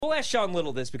We'll ask Sean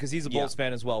Little this because he's a Bulls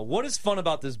fan as well. What is fun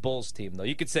about this Bulls team, though?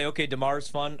 You could say, okay, DeMar's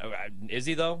fun. Is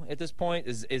he, though, at this point?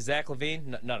 Is Zach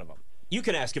LaVine? None of them. You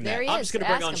can ask him There that. I'm just going to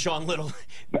bring on Sean Little,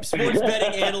 sports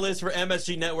betting analyst for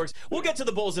MSG Networks. We'll get to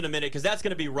the Bulls in a minute because that's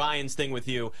going to be Ryan's thing with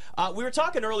you. We were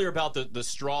talking earlier about the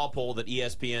straw poll that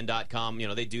ESPN.com,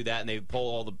 they do that and they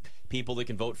poll all the people that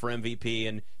can vote for MVP.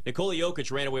 And Nikola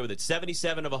Jokic ran away with it.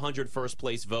 77 of 100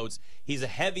 first-place votes. He's a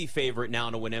heavy favorite now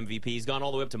to win MVP. He's gone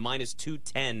all the way up to minus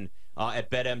 210 at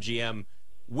BetMGM.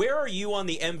 Where are you on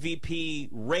the MVP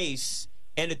race?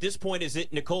 And at this point, is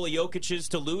it Nikola Jokic's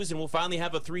to lose, and we'll finally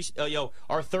have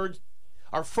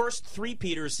our first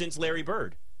three-peater since Larry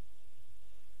Bird?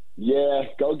 Yeah,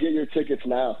 go get your tickets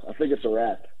now. I think it's a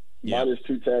wrap. Yep. Minus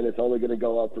 210. It's only going to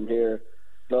go up from here.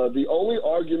 The only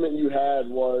argument you had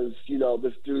was,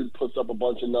 this dude puts up a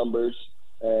bunch of numbers,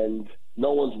 and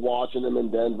no one's watching him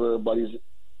in Denver, but he's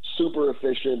super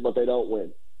efficient, but they don't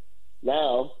win.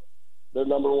 Now, they're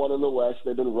number one in the West.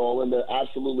 They've been rolling. They're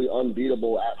absolutely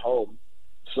unbeatable at home.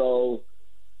 So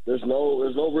there's no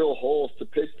real holes to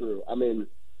pick through. I mean,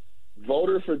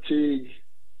 voter fatigue,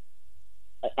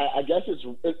 I guess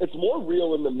it's more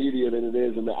real in the media than it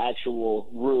is in the actual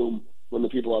room when the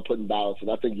people are putting ballots,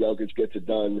 and I think Jokic gets it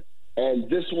done. And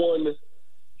this one,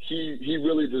 he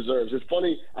really deserves. It's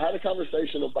funny, I had a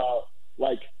conversation about,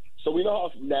 so we know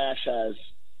how Nash has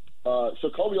so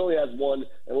Kobe only has one,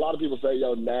 and a lot of people say,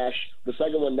 Nash, the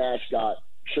second one Nash got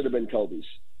should have been Kobe's.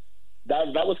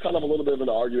 That was kind of a little bit of an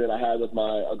argument I had with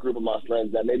a group of my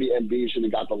friends that maybe Embiid should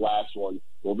have got the last one.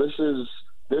 Well, this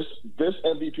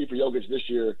MVP for Jokic this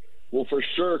year will for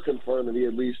sure confirm that he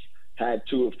at least had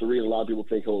 2 of 3, and a lot of people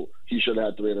think he should have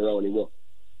had 3 in a row, and he will.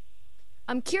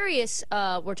 I'm curious,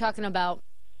 we're talking about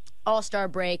All-Star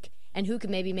break and who could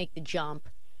maybe make the jump.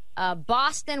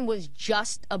 Boston was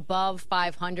just above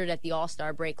 500 at the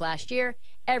All-Star break last year.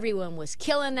 Everyone was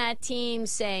killing that team,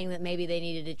 saying that maybe they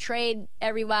needed to trade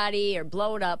everybody or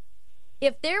blow it up.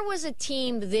 If there was a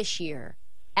team this year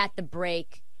at the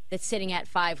break that's sitting at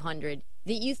 500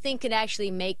 that you think could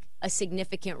actually make a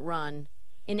significant run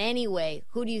in any way,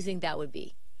 who do you think that would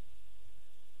be?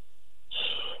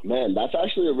 Man, that's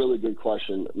actually a really good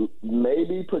question.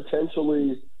 Maybe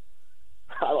potentially,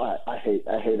 I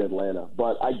hate Atlanta,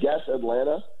 but I guess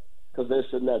Atlanta, because they're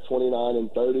sitting at 29 and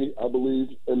 30, I believe,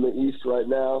 in the East right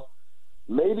now.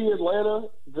 Maybe Atlanta.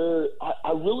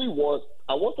 I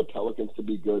want the Pelicans to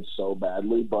be good so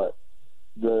badly, but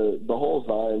the whole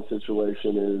Zion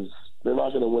situation is they're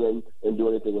not going to win and do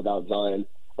anything without Zion.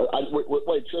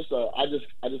 Wait, Trista,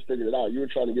 I just figured it out. You were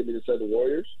trying to get me to say the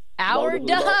Warriors? Our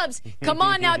Dubs. Come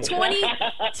on now,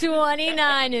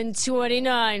 29 and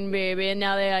 29, baby. And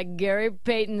now they got Gary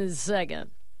Payton II.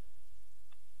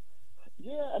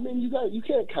 Yeah, I mean, you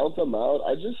can't count them out.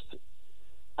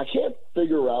 I can't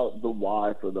figure out the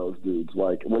why for those dudes.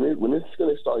 Like, when it's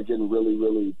going to start getting really,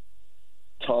 really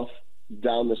tough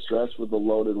down the stretch with the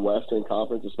loaded Western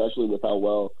Conference, especially with how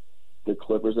well the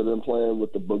Clippers have been playing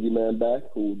with the boogeyman back,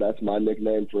 who that's my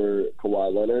nickname for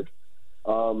Kawhi Leonard.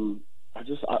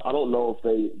 I don't know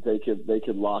if they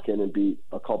could lock in and beat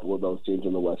a couple of those teams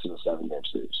in the West in a 7-game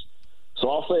series. So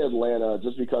I'll say Atlanta,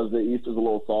 just because the East is a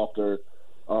little softer,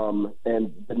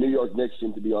 and the New York Knicks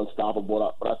seem to be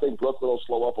unstoppable. But I think Brooklyn will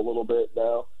slow up a little bit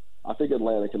now. I think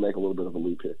Atlanta can make a little bit of a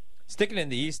leap here. Sticking in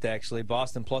the East, actually,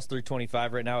 Boston plus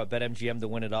 325 right now at BetMGM to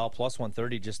win it all, plus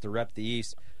 130 just to rep the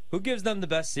East. Who gives them the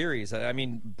best series? I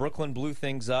mean, Brooklyn blew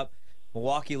things up.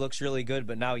 Milwaukee looks really good,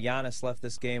 but now Giannis left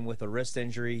this game with a wrist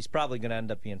injury. He's probably going to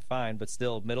end up being fine, but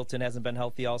still, Middleton hasn't been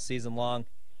healthy all season long.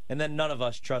 And then none of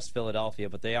us trust Philadelphia,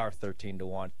 but they are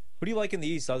 13-1. Who do you like in the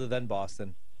East other than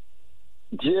Boston?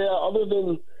 Yeah, other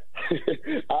than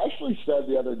I actually said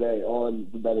the other day on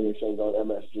the betting exchange on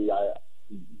MSG,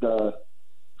 the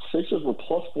Sixers were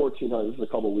plus 1,400. This is a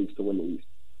couple of weeks to win the East.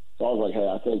 So I was like, hey,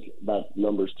 I think that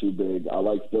number's too big. I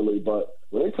like Philly, but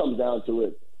when it comes down to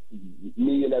it,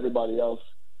 me and everybody else,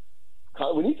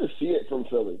 we need to see it from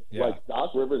Philly. Yeah. Like,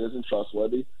 Doc Rivers isn't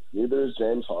trustworthy. Neither is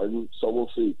James Harden. So we'll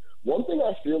see. One thing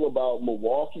I feel about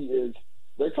Milwaukee is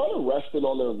they're kind of resting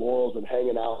on their laurels and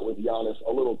hanging out with Giannis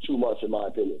a little too much, in my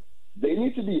opinion. They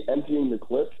need to be emptying the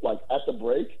clip. Like, at the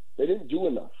break, they didn't do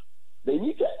enough. They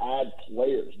need to add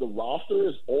players. The roster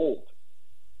is old.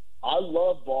 I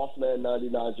love Bossman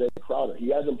 99 Jay Crowder. He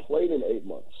hasn't played in 8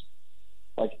 months.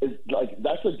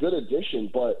 That's a good addition,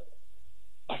 but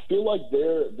I feel like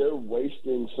they're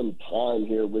wasting some time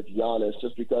here with Giannis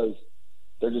just because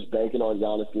they're just banking on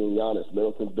Giannis being Giannis.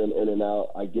 Middleton's been in and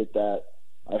out. I get that.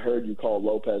 I heard you call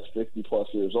Lopez 50-plus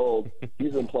years old.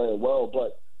 He's been playing well,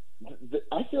 but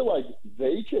I feel like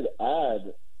they could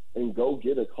add and go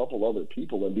get a couple other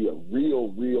people and be a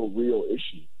real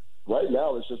issue.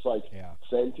 now it's just like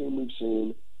same team we've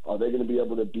seen. Are they going to be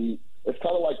able to beat? It's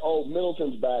kind of like, oh,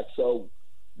 Middleton's back, so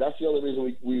that's the only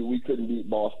reason we couldn't beat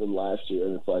Boston last year.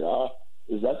 And it's like,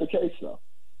 is that the case now?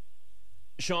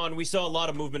 Sean, we saw a lot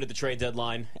of movement at the trade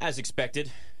deadline, as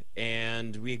expected,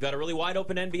 and we got a really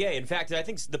wide-open NBA. In fact, I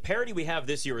think the parity we have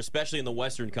this year, especially in the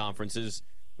Western Conference, is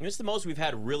it's the most we've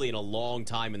had really in a long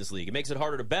time in this league. It makes it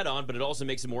harder to bet on, but it also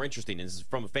makes it more interesting. And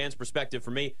from a fan's perspective, for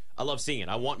me, I love seeing it.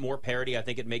 I want more parity. I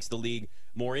think it makes the league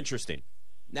more interesting.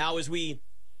 Now, as we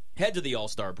head to the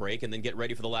All-Star break and then get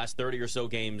ready for the last 30 or so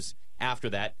games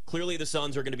after that, clearly the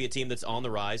Suns are going to be a team that's on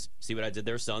the rise. See what I did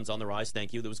there? Suns on the rise.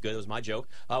 Thank you. That was good. That was my joke.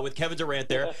 With Kevin Durant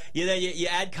there. You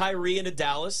add Kyrie into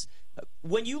Dallas.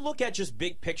 When you look at just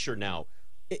big picture now,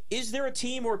 is there a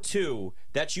team or two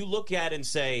that you look at and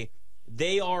say,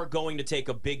 they are going to take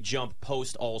a big jump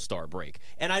post All-Star break?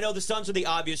 And I know the Suns are the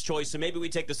obvious choice, so maybe we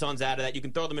take the Suns out of that. You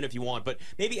can throw them in if you want, but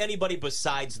maybe anybody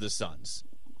besides the Suns.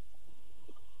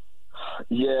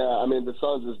 Yeah, I mean, the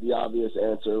Suns is the obvious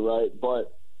answer, right?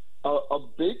 But a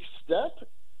big step,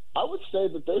 I would say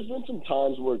that there's been some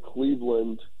times where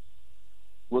Cleveland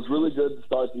was really good to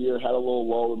start the year, had a little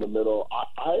lull in the middle.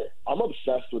 I'm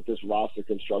obsessed with this roster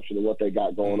construction and what they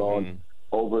got going on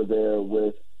over there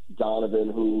with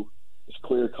Donovan, who is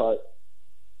clear-cut.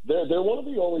 They're one of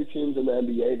the only teams in the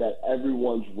NBA that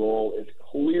everyone's role is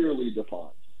clearly defined.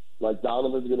 Like,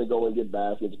 Donovan's going to go and get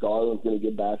baskets. Garland's going to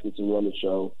get baskets and run the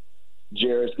show.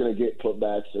 Jarrett's going to get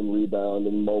putbacks and rebound,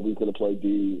 and Mobley's going to play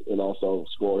D and also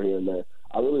score here and there.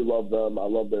 I really love them. I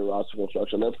love their roster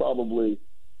construction. They probably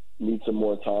need some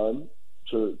more time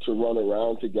to run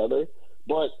around together.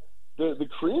 But the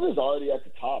cream is already at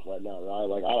the top right now, right?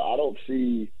 Like, I don't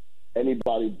see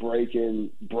anybody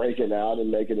breaking out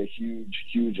and making a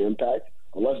huge impact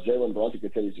unless Jalen Brunson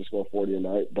continues to score 40 a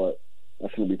night, but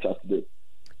that's going to be tough to do.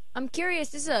 I'm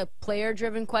curious, this is a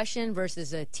player-driven question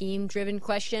versus a team-driven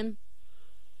question.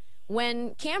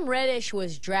 When Cam Reddish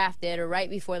was drafted, or right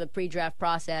before the pre-draft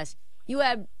process, you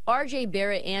had R.J.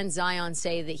 Barrett and Zion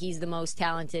say that he's the most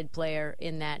talented player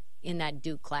in that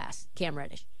Duke class, Cam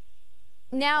Reddish.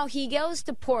 Now he goes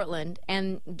to Portland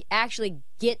and actually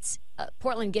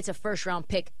Portland gets a first-round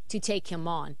pick to take him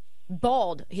on.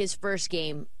 Balled his first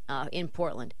game in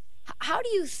Portland. How do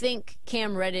you think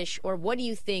Cam Reddish, or what do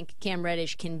you think Cam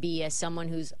Reddish can be as someone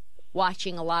who's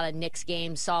watching a lot of Knicks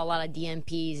games, saw a lot of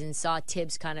DMPs, and saw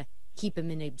Tibbs kind of keep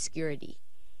him in obscurity?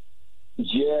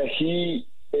 Yeah,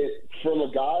 from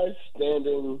a guy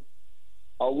standing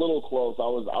a little close, I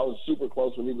was super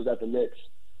close when he was at the Knicks,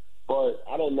 but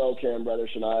I don't know Cam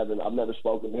Reddish, and I've never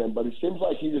spoken to him, but it seems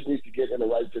like he just needs to get in the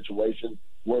right situation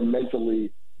where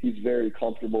mentally he's very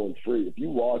comfortable and free. If you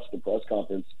watch the press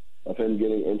conference of him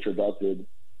getting introduced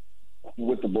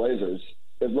with the Blazers,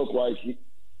 it looked like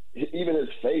even his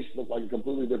face looked like a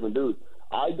completely different dude.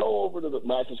 I go over to the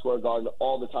Madison Square Garden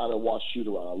all the time and watch shoot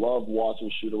around. I love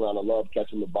watching shoot around. I love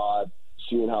catching the vibe,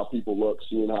 seeing how people look,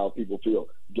 seeing how people feel.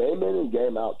 Game in and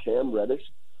game out, Cam Reddish.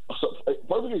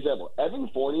 Perfect example, Evan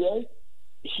Fournier,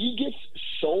 he gets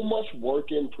so much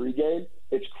work in pregame,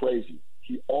 it's crazy.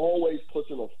 He always puts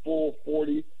in a full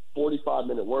 40,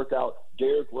 45-minute workout.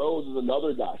 Derrick Rose is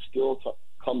another guy, still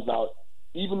comes out,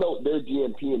 even though they're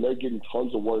DNP and they're getting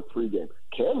tons of work pregame.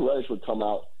 Cam Reddish would come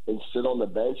out and sit on the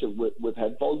bench with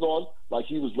headphones on like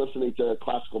he was listening to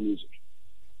classical music.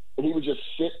 And he would just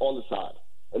sit on the side.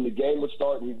 And the game would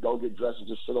start, and he'd go get dressed and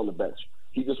just sit on the bench.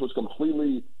 He just was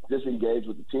completely disengaged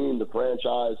with the team, the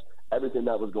franchise, everything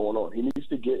that was going on. He needs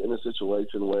to get in a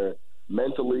situation where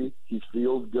mentally he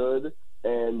feels good,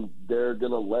 and they're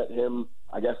going to let him,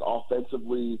 I guess,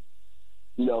 offensively,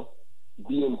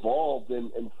 be involved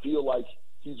and feel like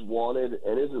he's wanted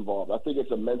and is involved. I think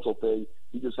it's a mental thing.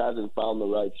 He just hasn't found the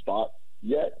right spot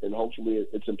yet, and hopefully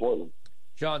it's important.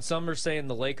 John, some are saying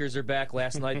the Lakers are back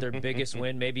last night, their biggest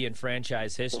win maybe in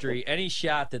franchise history. Any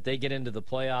shot that they get into the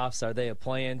playoffs? Are they a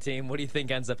play-in team? What do you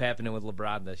think ends up happening with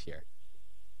LeBron this year?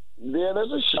 Yeah,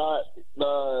 there's a shot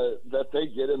that they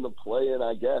get in the play-in,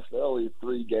 I guess. They're only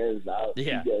 3 games out, 2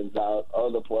 games out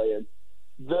of the play-in.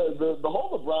 The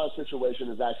whole LeBron situation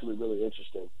is actually really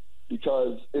interesting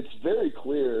because it's very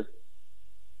clear.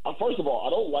 First of all,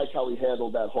 I don't like how he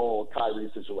handled that whole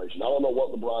Kyrie situation. I don't know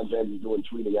what LeBron James is doing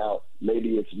tweeting out.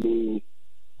 Maybe it's me,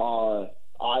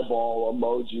 eyeball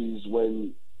emojis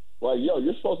when,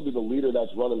 you're supposed to be the leader that's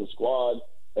running the squad,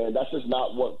 and that's just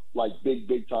not what,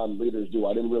 big-time leaders do.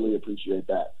 I didn't really appreciate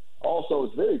that. Also,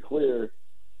 it's very clear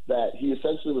that he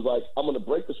essentially was like, I'm going to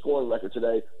break the scoring record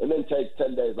today and then take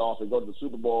 10 days off and go to the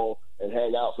Super Bowl and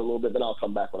hang out for a little bit, then I'll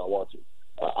come back when I want to.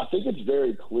 I think it's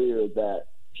very clear that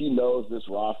he knows this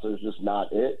roster is just not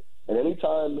it. And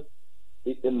anytime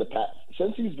in the past.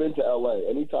 Since he's been to LA,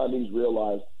 anytime he's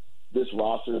realized this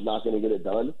roster is not going to get it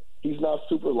done, he's not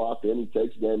super locked in. He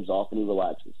takes games off and he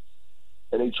relaxes.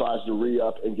 And he tries to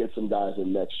re-up and get some guys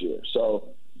in next year. So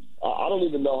I don't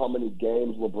even know how many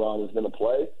games LeBron is going to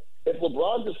play. If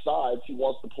LeBron decides he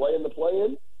wants to play in the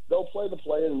play-in, they'll play the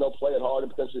play-in and they'll play it hard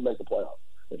and potentially make the playoffs.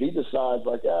 If he decides,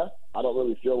 like, I don't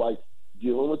really feel like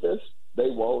dealing with this, they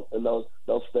won't, and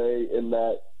they'll stay in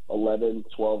that 11,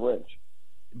 12 range.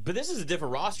 But this is a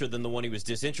different roster than the one he was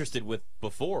disinterested with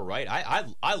before, right?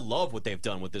 I love what they've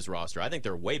done with this roster. I think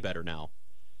they're way better now.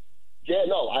 Yeah,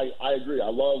 no, I agree. I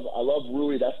love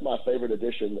Rui. That's my favorite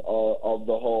addition of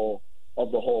the whole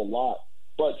lot.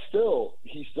 But still,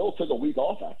 he still took a week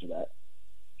off after that.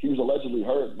 He was allegedly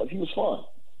hurt, but he was fine.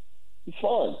 He's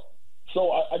fine.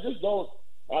 So I just don't.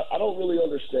 I don't really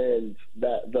understand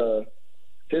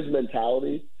his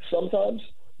mentality sometimes.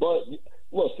 But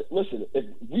listen, if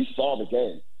we saw the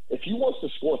game, if he wants to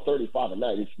score 35 a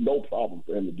night, it's no problem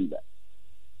for him to do that.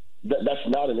 That's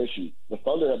not an issue. The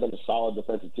Thunder have been a solid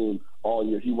defensive team all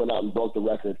year. He went out and broke the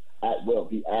record at will.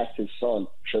 He asked his son,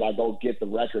 should I go get the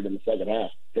record in the second half?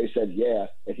 They said, yeah,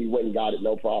 and he went and got it,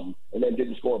 no problem, and then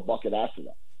didn't score a bucket after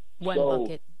that. One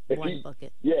bucket.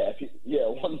 Yeah,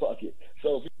 one bucket.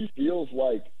 So if he feels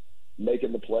like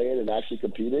making the play-in and actually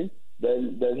competing,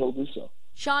 then he'll do so.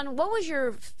 Sean, what was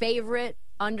your favorite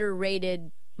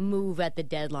underrated move at the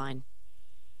deadline?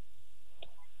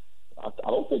 I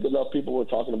don't think enough people were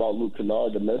talking about Luke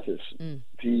Kennard to Memphis.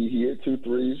 He hit 2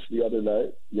 threes the other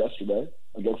night, yesterday,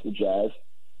 against the Jazz.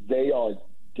 They are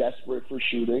desperate for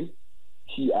shooting.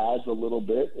 He adds a little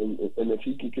bit, and if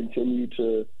he can continue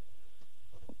to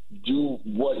do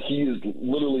what he is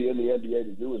literally in the NBA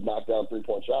to do, is knock down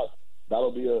 3-point shots,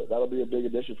 that'll be a big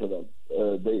addition for them.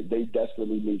 They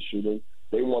desperately need shooting.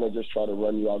 They want to just try to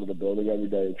run you out of the building every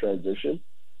day in transition,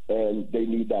 and they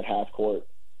need that half-court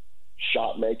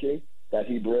shot making that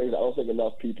he brings. I don't think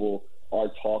enough people are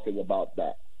talking about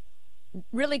that.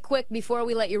 Really quick, before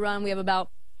we let you run, we have about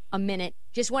a minute.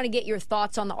 Just want to get your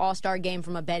thoughts on the All-Star game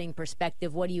from a betting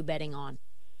perspective. What are you betting on?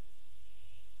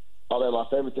 Oh, man, my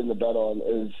favorite thing to bet on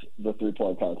is the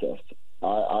 3-point contest. I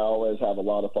always have a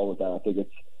lot of fun with that.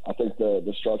 I think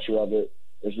the structure of it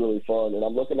is really fun. And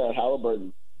I'm looking at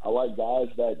Halliburton. I like guys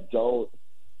that don't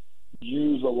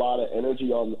use a lot of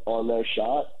energy on their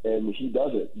shot, and he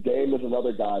does it. Dame is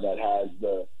another guy that has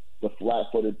the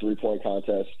flat-footed 3-point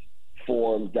contest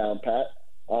form down pat.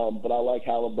 But I like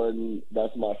Halliburton.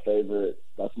 That's my favorite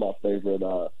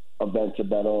event to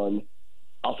bet on.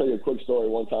 I'll tell you a quick story.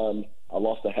 One time I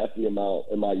lost a hefty amount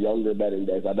in my younger betting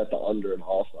days. I bet the under in the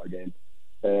All-Star game,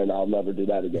 and I'll never do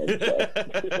that again.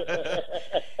 So.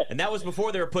 And that was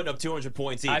before they were putting up 200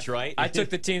 points each, right? I took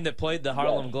the team that played the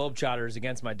Harlem Globetrotters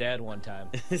against my dad one time.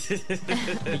 He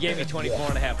gave me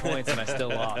 24.5 points, and I still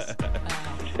lost.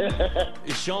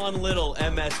 Sean Little,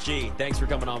 MSG, thanks for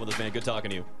coming on with us, man. Good talking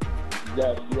to you.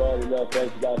 Yes, you already know.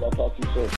 Thanks, guys. I'll talk to you soon.